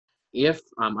If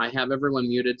I have everyone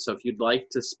muted, so if you'd like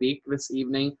to speak this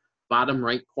evening, bottom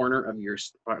right corner of your,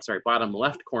 bottom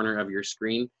left corner of your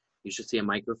screen, you should see a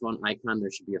microphone icon.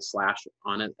 There should be a slash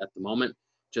on it at the moment.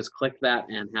 Just click that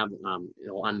and have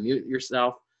it'll unmute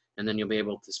yourself, and then you'll be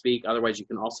able to speak. Otherwise, you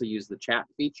can also use the chat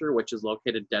feature, which is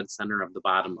located dead center of the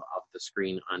bottom of the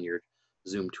screen on your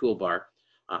Zoom toolbar.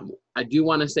 I do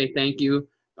want to say thank you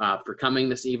for coming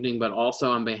this evening, but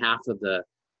also on behalf of the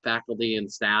faculty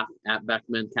and staff at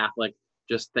Beckman Catholic,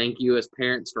 just thank you as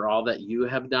parents for all that you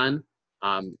have done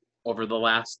over the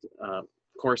last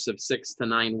course of 6 to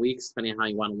 9 weeks, depending on how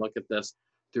you want to look at this,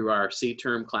 through our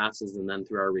C-term classes and then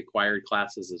through our required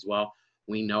classes as well.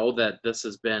 We know that this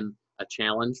has been a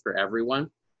challenge for everyone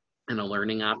and a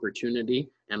learning opportunity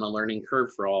and a learning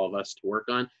curve for all of us to work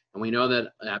on. And we know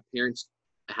that parents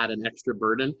had an extra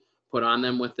burden put on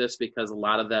them with this because a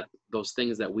lot of those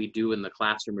things that we do in the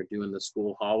classroom or do in the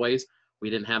school hallways, we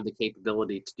didn't have the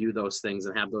capability to do those things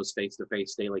and have those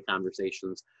face-to-face daily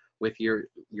conversations with your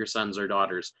sons or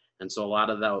daughters. And so a lot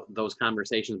of those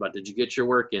conversations about, did you get your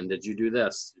work in? Did you do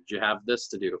this? Did you have this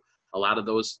to do? A lot of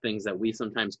those things that we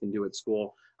sometimes can do at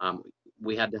school,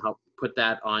 we had to help put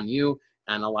that on you.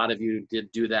 And a lot of you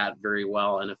did do that very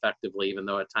well and effectively, even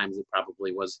though at times it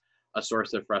probably was a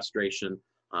source of frustration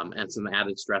and some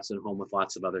added stress at home with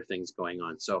lots of other things going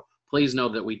on. So please know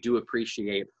that we do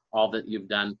appreciate all that you've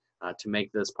done to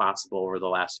make this possible over the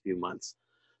last few months.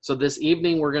 So this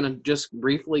evening, we're going to just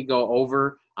briefly go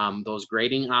over those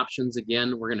grading options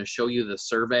again. We're going to show you the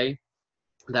survey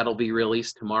that'll be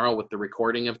released tomorrow with the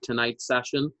recording of tonight's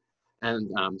session. And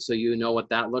so you know what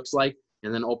that looks like,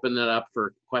 and then open it up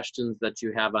for questions that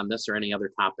you have on this or any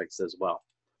other topics as well.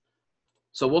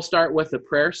 So we'll start with a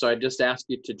prayer. So I just ask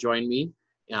you to join me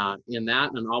in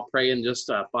that, and I'll pray and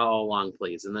just follow along,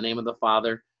 please. In the name of the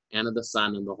Father, and of the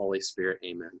Son, and the Holy Spirit,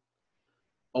 amen.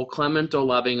 O clement, O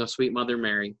loving, O sweet Mother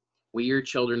Mary, we, your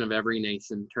children of every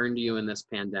nation, turn to you in this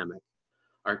pandemic.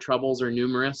 Our troubles are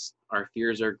numerous, our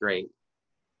fears are great.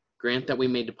 Grant that we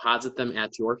may deposit them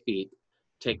at your feet,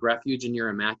 take refuge in your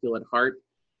immaculate heart,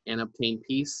 and obtain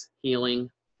peace, healing,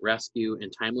 rescue,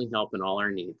 and timely help in all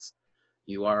our needs.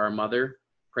 You are our mother.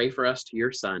 Pray for us to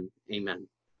your Son. Amen.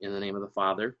 In the name of the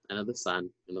Father, and of the Son,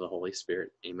 and of the Holy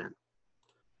Spirit. Amen.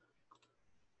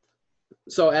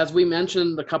 So as we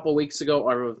mentioned a couple weeks ago,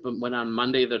 or went on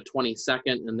Monday the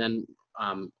 22nd, and then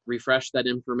refreshed that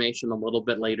information a little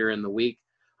bit later in the week,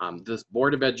 this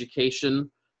Board of Education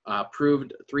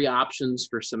approved 3 options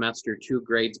for semester 2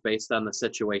 grades based on the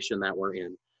situation that we're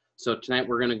in. So tonight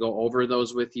we're going to go over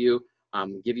those with you,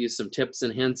 give you some tips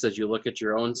and hints as you look at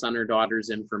your own son or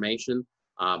daughter's information,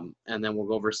 and then we'll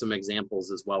go over some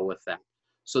examples as well with that.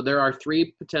 So there are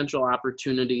 3 potential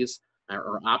opportunities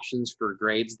or options for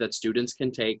grades that students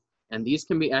can take, and these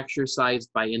can be exercised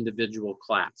by individual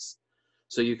class.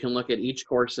 So you can look at each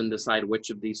course and decide which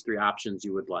of these 3 options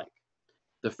you would like.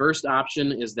 The first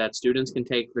option is that students can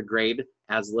take the grade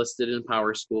as listed in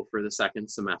PowerSchool for the 2nd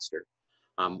semester.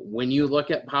 When you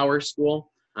look at PowerSchool,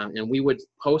 and we would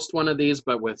post one of these,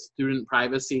 but with student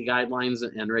privacy guidelines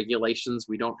and regulations,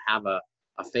 we don't have a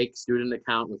fake student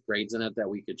account with grades in it that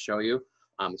we could show you.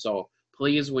 So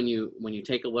please, when you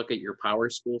take a look at your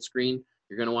PowerSchool screen,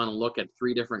 you're going to want to look at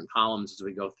 3 different columns as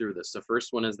we go through this. The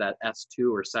first one is that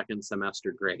S2 or 2nd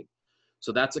semester grade.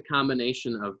 So that's a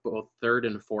combination of both 3rd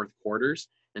and 4th quarters,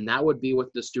 and that would be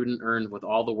what the student earned with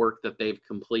all the work that they've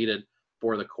completed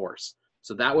for the course.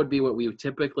 So that would be what we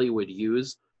typically would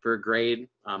use for a grade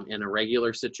in a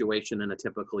regular situation in a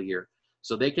typical year.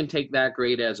 So they can take that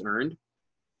grade as earned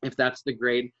if that's the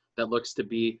grade that looks to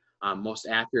be most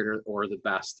accurate or the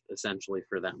best essentially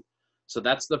for them. So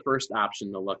that's the first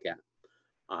option to look at.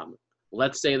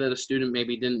 Let's say that a student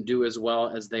maybe didn't do as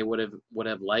well as they would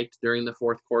have liked during the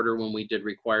 4th quarter when we did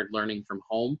required learning from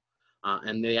home,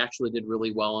 and they actually did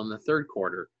really well in the 3rd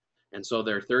quarter. And so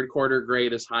their 3rd quarter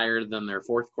grade is higher than their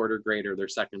 4th quarter grade or their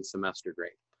 2nd semester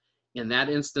grade. In that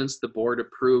instance, the board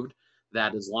approved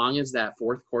that as long as that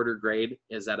 4th quarter grade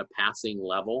is at a passing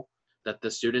level, that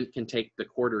the student can take the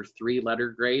quarter 3 letter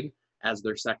grade as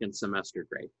their 2nd semester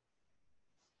grade.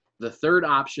 The 3rd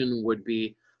option would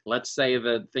be, let's say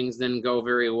that things didn't go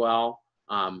very well,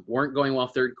 weren't going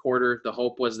well 3rd quarter. The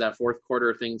hope was that 4th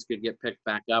quarter things could get picked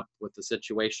back up. With the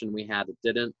situation we had, it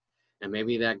didn't. And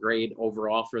maybe that grade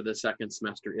overall for the 2nd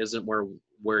semester isn't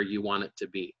where you want it to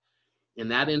be. In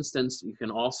that instance, you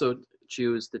can also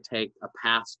choose to take a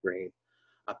pass grade.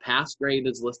 A pass grade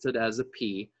is listed as a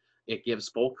P. It gives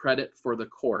full credit for the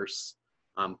course,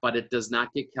 but it does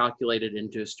not get calculated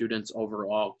into a student's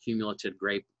overall cumulative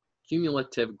grade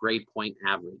point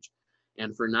average.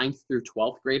 And for 9th through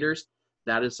 12th graders,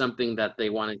 that is something that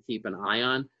they want to keep an eye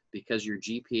on, because your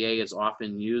GPA is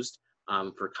often used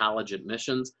for college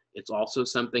admissions. It's also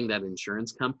something that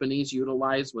insurance companies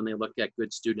utilize when they look at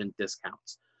good student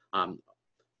discounts.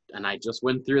 And I just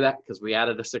went through that because we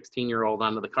added a 16-year-old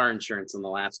onto the car insurance in the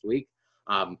last week.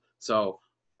 So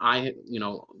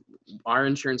our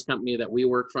insurance company that we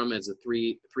work from is a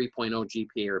 3.0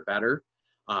 GPA or better.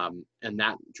 And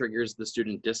that triggers the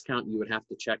student discount. You would have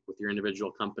to check with your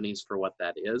individual companies for what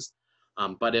that is.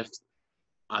 But if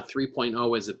a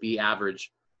 3.0 is a B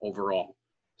average overall.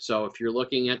 So if you're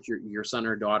looking at your son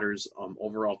or daughter's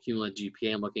overall cumulative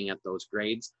GPA and looking at those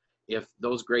grades, if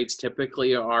those grades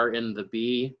typically are in the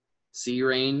B, C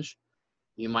range,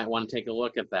 you might want to take a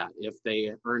look at that. If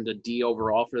they earned a D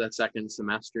overall for that second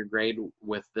semester grade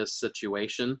with this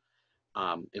situation,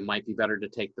 it might be better to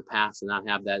take the pass and not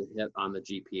have that hit on the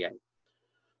GPA.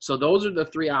 So those are the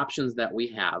three options that we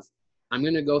have. I'm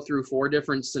going to go through 4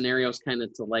 different scenarios kind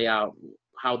of to lay out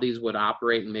how these would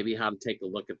operate and maybe how to take a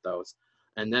look at those.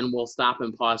 And then we'll stop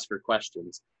and pause for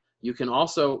questions. You can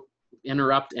also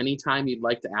interrupt anytime you'd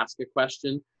like to ask a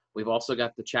question. We've also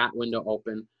got the chat window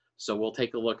open, so we'll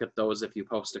take a look at those if you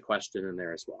post a question in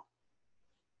there as well.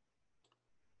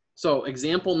 So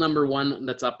example number 1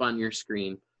 that's up on your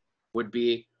screen would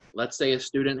be, let's say a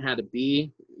student had a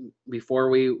B before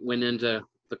we went into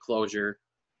the closure.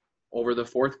 Over the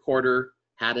 4th quarter,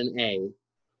 had an A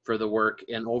for the work,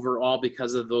 and overall,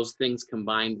 because of those things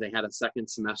combined, they had a second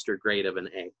semester grade of an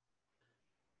A.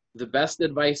 The best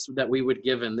advice that we would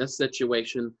give in this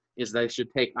situation is they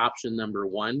should take option number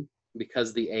 1,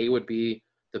 because the A would be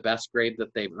the best grade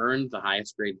that they've earned, the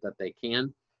highest grade that they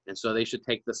can, and so they should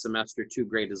take the semester 2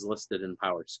 grade as listed in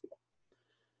PowerSchool.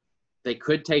 They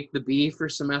could take the B for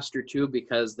semester 2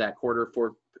 because that quarter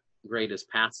 4 grade is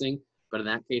passing, but in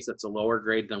that case, it's a lower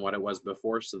grade than what it was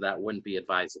before, so that wouldn't be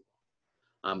advisable.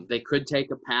 They could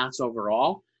take a pass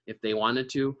overall if they wanted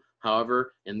to.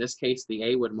 However, in this case, the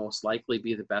A would most likely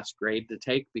be the best grade to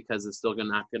take because it's still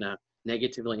not going to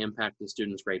negatively impact the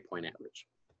student's grade point average.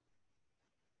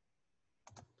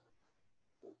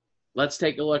 Let's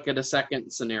take a look at a second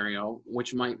scenario,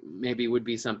 which maybe would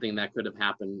be something that could have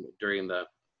happened during the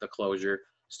closure.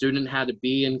 Student had a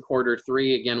B in quarter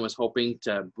 3, again, was hoping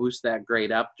to boost that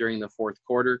grade up during the 4th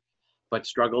quarter, but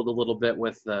struggled a little bit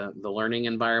with the learning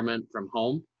environment from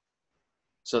home.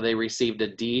 So they received a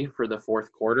D for the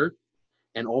 4th quarter,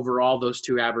 and overall those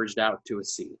two averaged out to a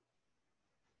C.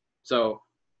 So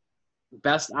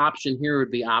best option here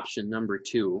would be option number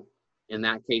 2 in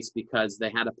that case, because they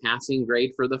had a passing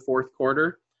grade for the 4th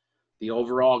quarter. The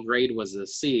overall grade was a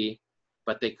C,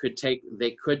 but they could take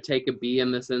a B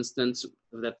in this instance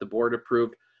that the board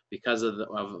approved because of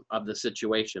the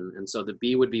situation. And so the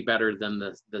B would be better than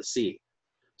the C.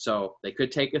 So they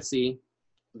could take a C.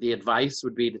 The advice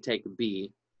would be to take a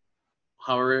B.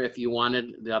 However, if you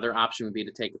wanted, the other option would be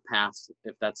to take a pass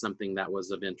if that's something that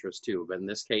was of interest too. But in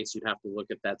this case, you'd have to look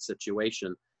at that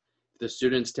situation. If the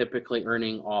student's typically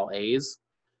earning all A's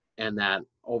and that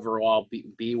overall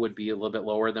B would be a little bit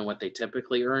lower than what they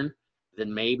typically earn,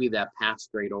 then maybe that pass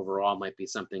grade overall might be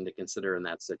something to consider in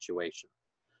that situation.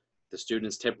 The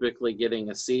student's typically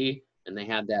getting a C and they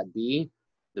had that B,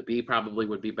 the B probably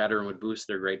would be better and would boost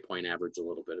their grade point average a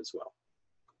little bit as well.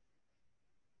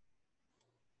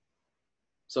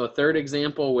 So a third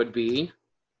example would be,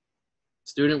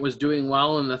 student was doing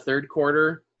well in the 3rd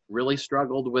quarter, really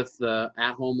struggled with the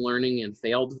at-home learning and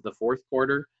failed the 4th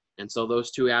quarter, and so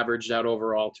those two averaged out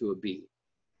overall to a B.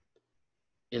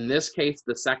 In this case,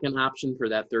 the second option for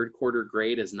that 3rd quarter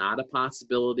grade is not a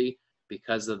possibility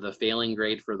because of the failing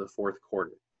grade for the 4th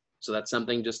quarter. So that's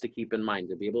something just to keep in mind.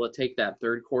 To be able to take that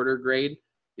 3rd quarter grade,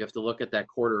 you have to look at that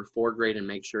quarter 4 grade and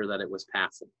make sure that it was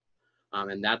passing.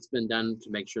 And that's been done to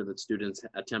make sure that students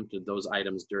attempted those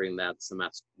items during that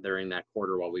semester, during that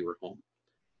quarter while we were home.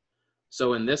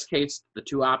 So in this case, the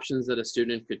 2 options that a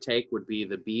student could take would be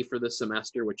the B for the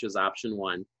semester, which is option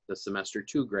 1, the semester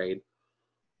 2 grade,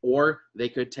 or they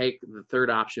could take the 3rd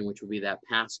option, which would be that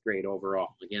pass grade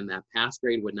overall. Again, that pass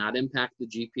grade would not impact the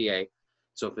GPA.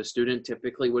 So if a student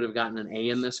typically would have gotten an A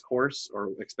in this course or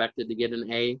expected to get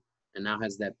an A and now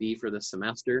has that B for the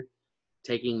semester,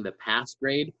 taking the pass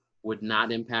grade would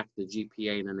not impact the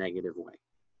GPA in a negative way.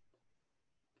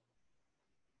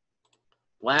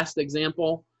 Last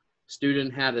example,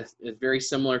 student had it's very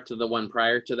similar to the one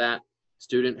prior to that.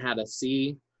 Student had a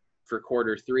C for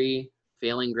quarter 3,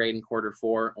 failing grade in quarter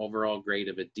 4, overall grade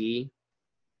of a D.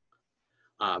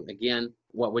 Again,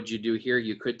 what would you do here?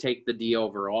 You could take the D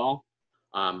overall.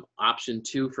 Option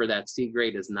 2 for that C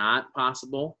grade is not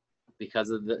possible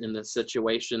because of in this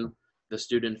situation, the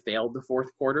student failed the 4th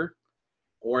quarter,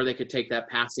 or they could take that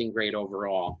passing grade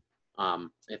overall.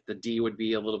 If the D would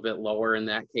be a little bit lower in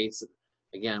that case,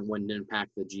 again, wouldn't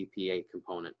impact the GPA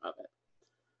component of it.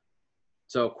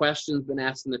 So questions been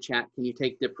asked in the chat, can you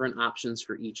take different options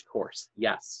for each course?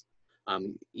 Yes.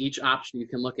 Each option, you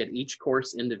can look at each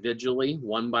course individually,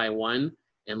 one by one,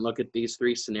 and look at these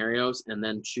 3 scenarios and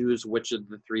then choose which of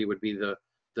the 3 would be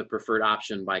the preferred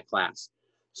option by class.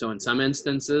 So in some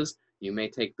instances, you may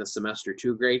take the semester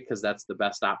 2 grade because that's the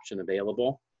best option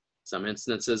available. Some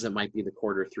instances, it might be the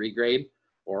quarter 3 grade,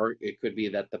 or it could be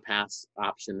that the pass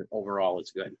option overall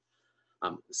is good.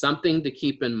 Something to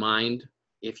keep in mind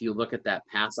if you look at that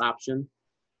pass option,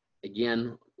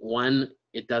 again, 1,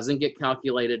 it doesn't get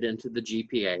calculated into the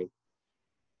GPA.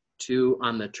 2,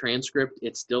 on the transcript,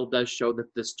 it still does show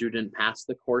that the student passed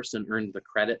the course and earned the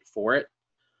credit for it.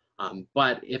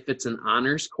 But if it's an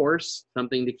honors course,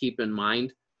 something to keep in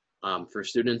mind for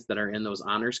students that are in those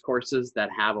honors courses that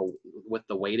have with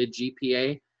the weighted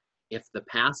GPA, if the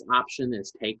pass option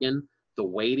is taken, the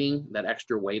weighting, that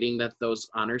extra weighting that those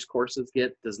honors courses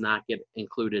get, does not get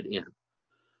included in.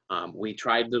 We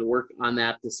tried to work on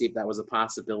that to see if that was a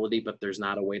possibility, but there's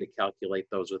not a way to calculate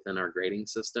those within our grading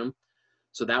system.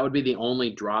 So that would be the only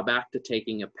drawback to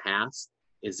taking a pass,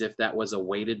 is if that was a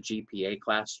weighted GPA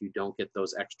class, you don't get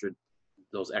those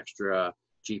extra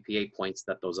GPA points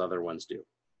that those other ones do.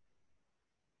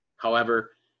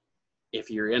 However, if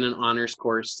you're in an honors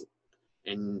course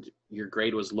and your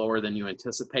grade was lower than you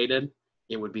anticipated,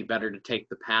 it would be better to take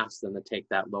the pass than to take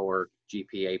that lower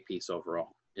GPA piece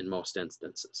overall in most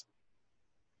instances.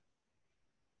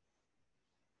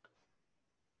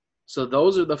 So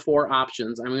those are the 4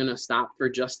 options. I'm going to stop for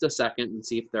just a second and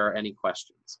see if there are any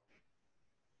questions.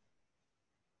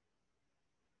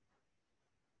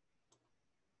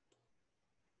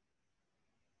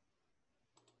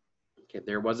 Okay,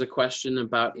 there was a question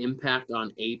about impact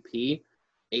on AP.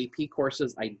 AP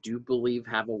courses, I do believe,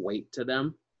 have a weight to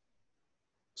them.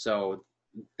 So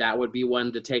that would be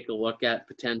one to take a look at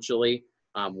potentially,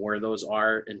 where those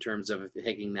are in terms of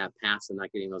taking that pass and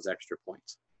not getting those extra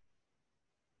points.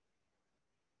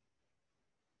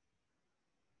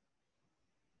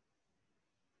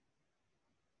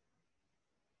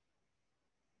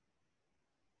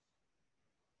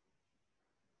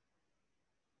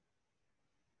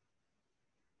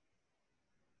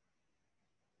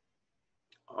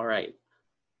 All right.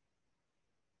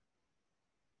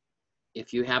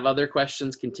 If you have other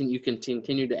questions, you can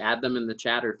continue to add them in the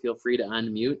chat, or feel free to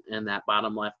unmute in that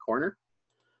bottom left corner.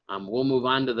 We'll move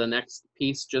on to the next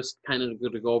piece, just kind of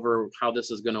to go over how this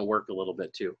is going to work a little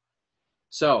bit too.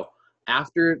 So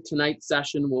after tonight's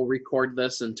session, we'll record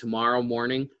this, and tomorrow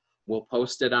morning we'll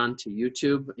post it onto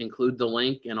YouTube, include the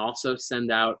link, and also send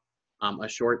out a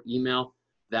short email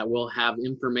that will have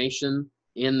information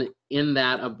in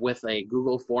that with a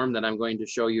Google form that I'm going to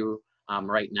show you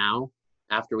right now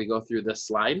after we go through this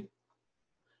slide.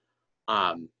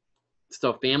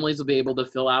 So families will be able to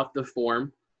fill out the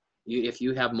form. If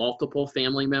you have multiple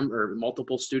family members or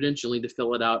multiple students, you'll need to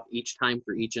fill it out each time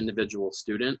for each individual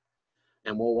student.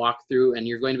 And we'll walk through, and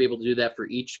you're going to be able to do that for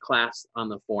each class on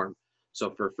the form. So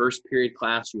for first period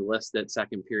class, you list it,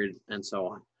 second period, and so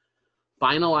on.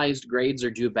 Finalized grades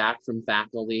are due back from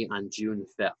faculty on June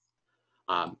 5th.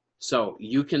 So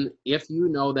you can, if you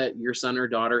know that your son or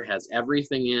daughter has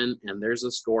everything in and there's a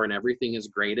score and everything is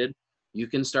graded, you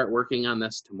can start working on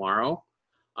this tomorrow.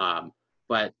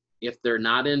 But if they're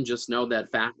not in, just know that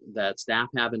staff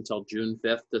have until June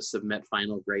 5th to submit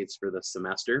final grades for the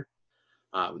semester.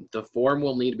 The form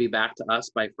will need to be back to us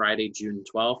by Friday, June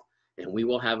 12th, and we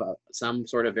will have some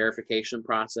sort of verification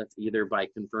process, either by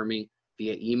confirming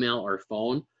via email or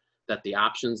phone that the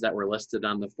options that were listed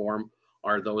on the form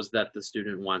are those that the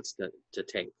student wants to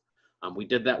take. We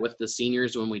did that with the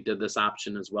seniors when we did this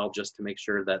option as well, just to make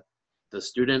sure that the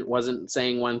student wasn't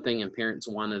saying one thing and parents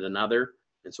wanted another.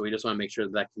 And so we just want to make sure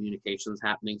that communication is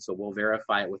happening. So we'll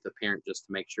verify it with the parent just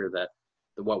to make sure that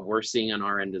what we're seeing on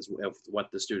our end is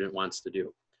what the student wants to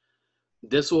do.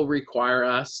 This will require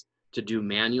us to do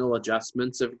manual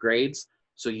adjustments of grades.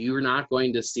 So you're not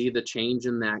going to see the change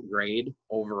in that grade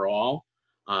overall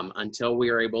until we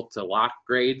are able to lock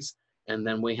grades. And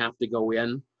then we have to go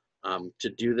in to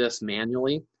do this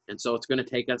manually. And so it's going to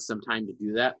take us some time to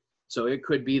do that. So it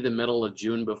could be the middle of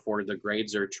June before the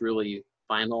grades are truly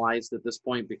finalized at this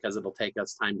point, because it'll take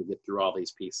us time to get through all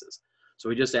these pieces. So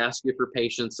we just ask you for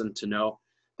patience and to know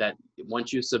that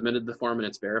once you submitted the form and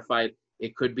it's verified,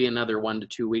 it could be another 1 to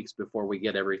 2 weeks before we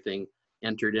get everything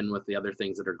entered in with the other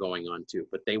things that are going on too.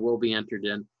 But they will be entered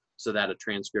in so that a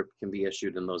transcript can be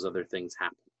issued and those other things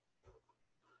happen.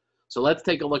 So let's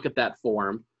take a look at that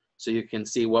form so you can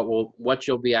see what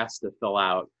you'll be asked to fill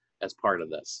out as part of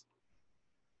this.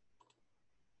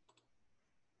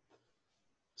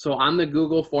 So on the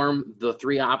Google form, the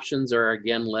 3 options are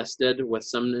again listed with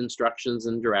some instructions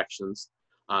and directions.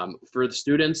 For the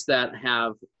students that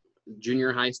have,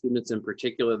 junior high students in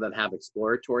particular that have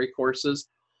exploratory courses,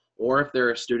 or if there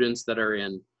are students that are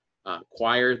in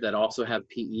choir that also have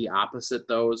PE opposite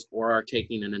those, or are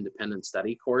taking an independent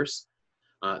study course,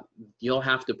 you'll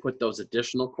have to put those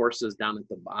additional courses down at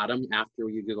the bottom after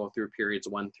you go through periods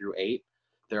 1 through 8.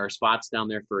 There are spots down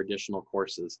there for additional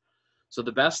courses. So the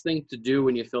best thing to do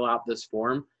when you fill out this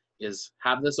form is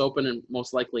have this open and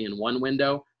most likely in one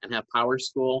window, and have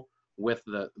PowerSchool with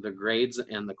the grades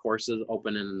and the courses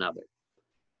open in another.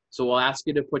 So we'll ask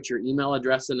you to put your email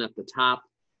address in at the top,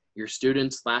 your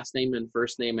student's last name and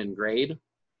first name and grade.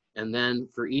 And then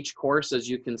for each course, as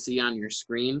you can see on your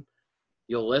screen,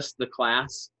 you'll list the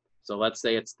class. So let's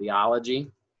say it's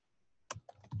Theology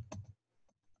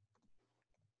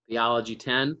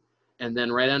 10. And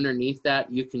then right underneath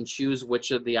that, you can choose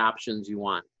which of the options you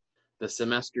want. The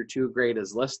semester 2 grade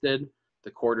is listed.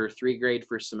 The quarter 3 grade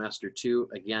for semester 2,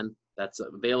 again, that's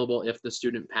available if the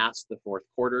student passed the 4th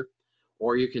quarter,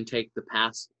 or you can take the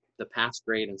pass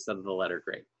grade instead of the letter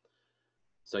grade.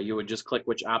 So you would just click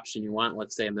which option you want.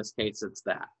 Let's say in this case, it's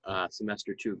that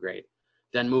semester 2 grade.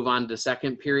 Then move on to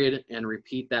second period and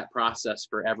repeat that process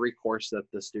for every course that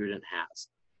the student has.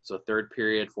 So 3rd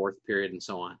period, 4th period, and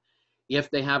so on. If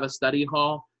they have a study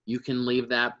hall, you can leave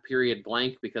that period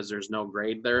blank because there's no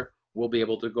grade there. We'll be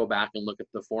able to go back and look at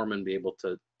the form and be able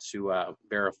to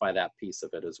verify that piece of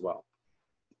it as well.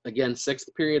 Again,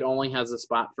 6th period only has a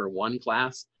spot for 1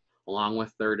 class along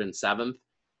with 3rd and 7th.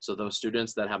 So those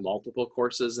students that have multiple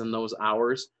courses in those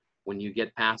hours, when you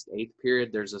get past 8th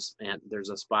period, there's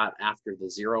a spot after the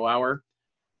 0 hour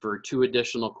for 2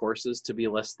 additional courses to be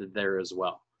listed there as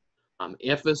well.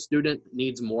 If a student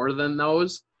needs more than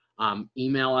those,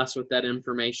 email us with that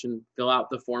information, fill out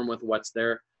the form with what's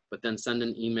there, but then send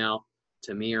an email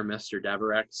to me or Mr.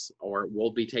 Deverex, or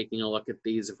we'll be taking a look at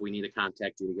these if we need to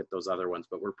contact you to get those other ones.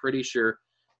 But we're pretty sure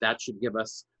that should give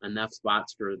us enough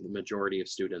spots for the majority of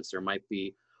students. There might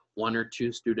be 1 or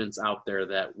 2 students out there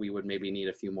that we would maybe need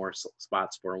a few more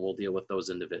spots for, and we'll deal with those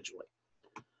individually.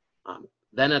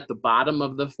 Then at the bottom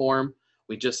of the form,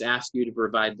 we just ask you to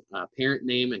provide parent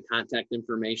name and contact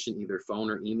information, either phone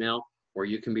or email, or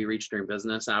you can be reached during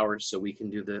business hours so we can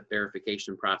do the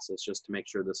verification process just to make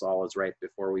sure this all is right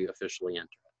before we officially enter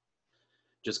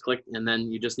it. Just click, and then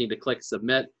you just need to click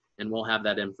submit, and we'll have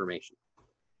that information.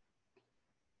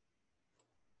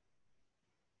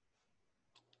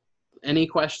 Any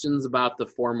questions about the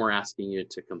form we're asking you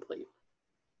to complete?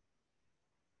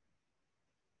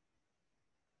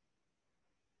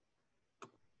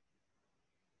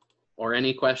 Or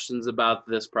any questions about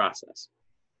this process?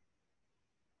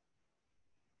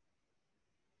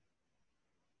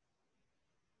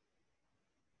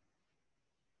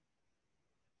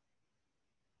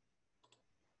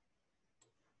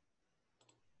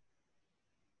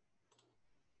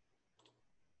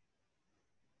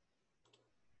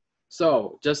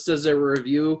 So just as a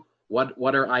review, what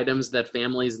are items that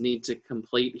families need to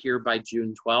complete here by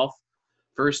June 12th?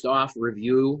 First off,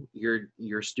 review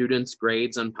your students'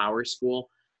 grades on PowerSchool.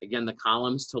 Again, the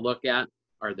columns to look at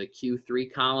are the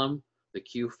Q3 column, the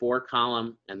Q4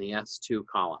 column, and the S2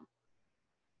 column.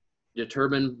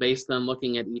 Determine, based on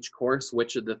looking at each course,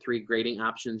 which of the 3 grading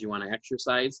options you want to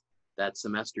exercise. That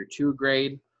semester 2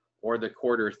 grade, or the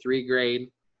quarter 3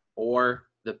 grade, or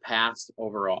the pass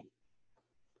overall.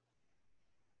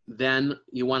 Then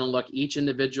you want to look each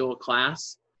individual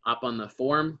class up on the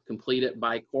form, complete it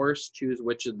by course, choose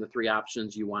which of the 3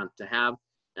 options you want to have,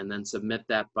 and then submit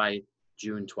that by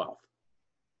June 12th.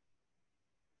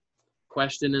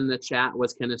 Question in the chat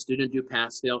was, can a student do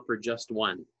pass-fail for just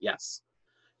 1? Yes.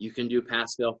 You can do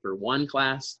pass-fail for 1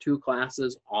 class, 2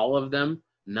 classes, all of them,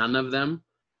 none of them.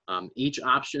 Each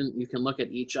option, you can look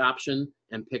at each option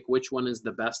and pick which one is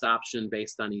the best option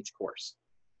based on each course.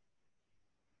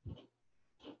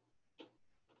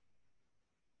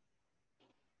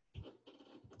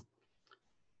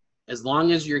 As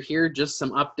long as you're here, just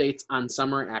some updates on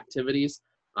summer activities.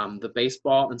 The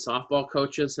baseball and softball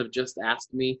coaches have just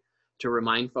asked me to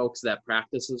remind folks that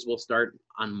practices will start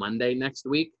on Monday next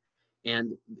week.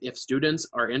 And if students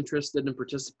are interested in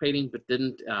participating but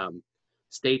didn't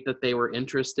state that they were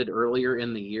interested earlier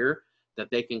in the year, that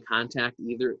they can contact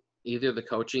either the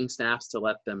coaching staffs to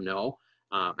let them know.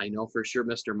 I know for sure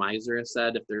Mr. Miser has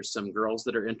said if there's some girls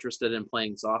that are interested in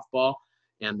playing softball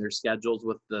and their schedules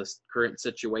with the current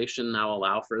situation now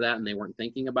allow for that and they weren't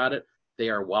thinking about it, they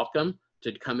are welcome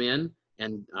to come in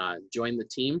and join the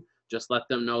team. Just let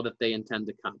them know that they intend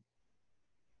to come.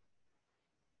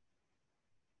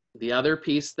 The other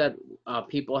piece that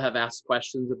people have asked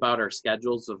questions about are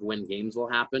schedules of when games will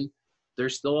happen.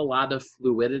 There's still a lot of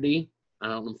fluidity. I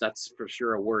don't know if that's for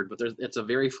sure a word, but it's a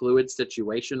very fluid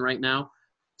situation right now.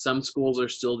 Some schools are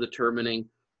still determining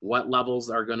what levels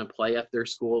are going to play at their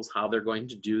schools, how they're going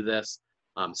to do this.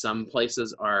 Some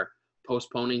places are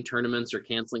postponing tournaments or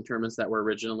canceling tournaments that were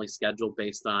originally scheduled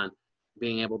based on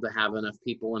being able to have enough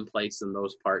people in place in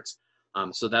those parts.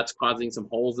 So that's causing some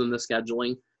holes in the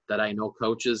scheduling that I know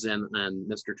coaches and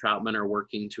Mr. Troutman are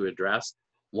working to address.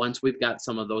 Once we've got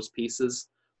some of those pieces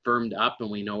firmed up and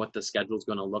we know what the schedule is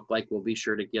going to look like, we'll be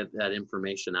sure to get that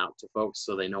information out to folks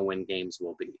so they know when games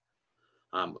will be.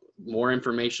 More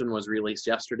information was released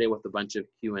yesterday with a bunch of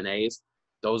Q&As.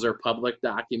 Those are public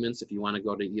documents. If you want to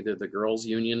go to either the Girls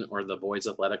Union or the Boys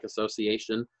Athletic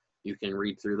Association, you can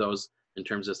read through those in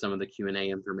terms of some of the Q&A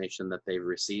information that they've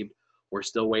received. We're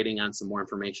still waiting on some more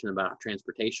information about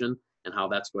transportation and how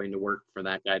that's going to work for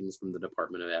that guidance from the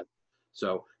Department of Ed.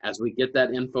 So as we get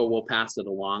that info, we'll pass it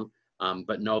along,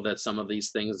 but know that some of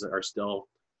these things are still,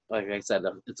 like I said,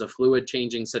 it's a fluid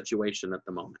changing situation at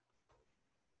the moment.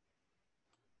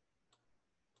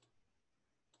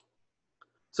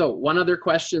 So one other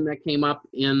question that came up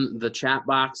in the chat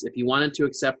box, if you wanted to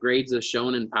accept grades as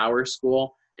shown in PowerSchool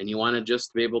and you want to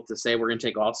just be able to say we're going to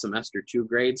take all semester 2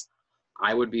 grades,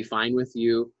 I would be fine with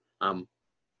you.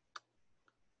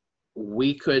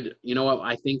 We could, you know what,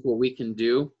 I think what we can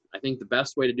do, I think the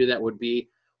best way to do that would be,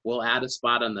 we'll add a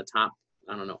spot on the top.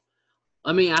 I don't know.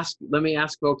 Let me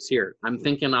ask folks here. I'm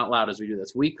thinking out loud as we do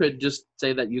this. We could just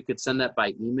say that you could send that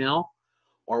by email,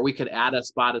 or we could add a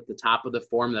spot at the top of the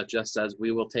form that just says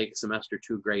we will take semester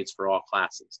 2 grades for all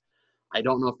classes. I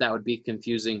don't know if that would be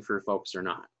confusing for folks or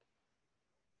not.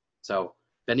 So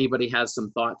if anybody has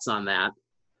some thoughts on that,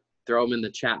 throw them in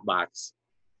the chat box.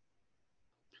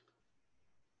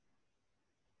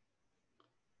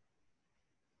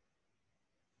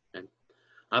 Okay.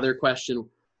 Other question,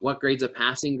 what grade's a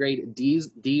passing grade?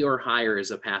 D or higher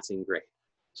is a passing grade.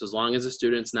 So as long as the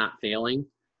student's not failing,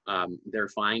 they're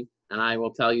fine. And I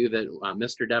will tell you that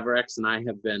Mr. Deverex and I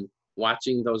have been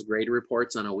watching those grade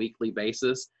reports on a weekly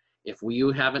basis. If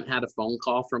you haven't had a phone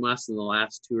call from us in the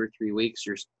last 2 or 3 weeks,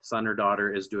 your son or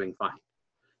daughter is doing fine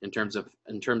in terms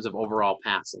of overall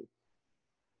passing.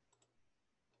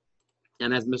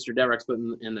 And as Mr. Deverex put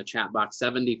in the chat box,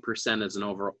 70% is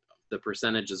the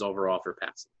percentage is overall for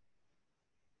passing.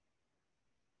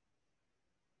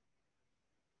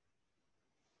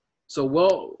 So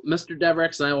Mr.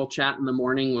 Deverex and I will chat in the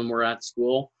morning when we're at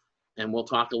school, and we'll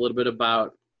talk a little bit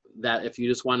about that. If you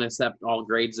just want to accept all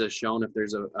grades as shown, if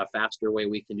there's a faster way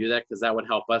we can do that, because that would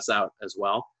help us out as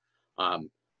well.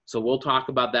 So we'll talk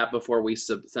about that before we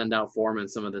send out form and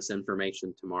some of this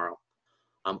information tomorrow.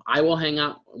 We'll hang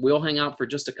out for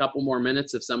just a couple more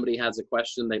minutes if somebody has a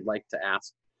question they'd like to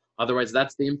ask. Otherwise,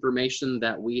 that's the information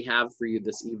that we have for you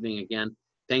this evening. Again,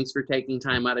 thanks for taking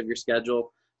time out of your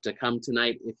schedule to come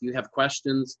tonight. If you have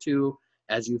questions too,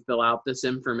 as you fill out this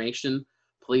information,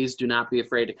 please do not be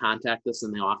afraid to contact us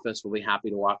in the office. We'll be happy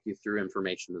to walk you through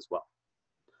information as well.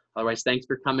 Otherwise, thanks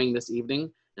for coming this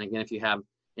evening. And again, if you have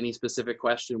any specific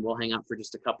question, we'll hang out for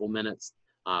just a couple minutes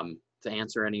to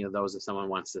answer any of those if someone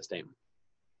wants to stay on.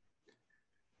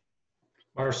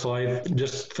 Marcel,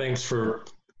 just thanks for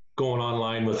going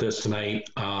online with us tonight,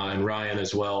 and Ryan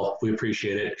as well. We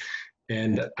appreciate it.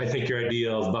 And I think your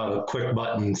idea about a quick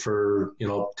button for,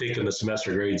 taking the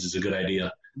semester grades is a good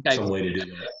idea. Okay. Some way to do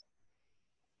that.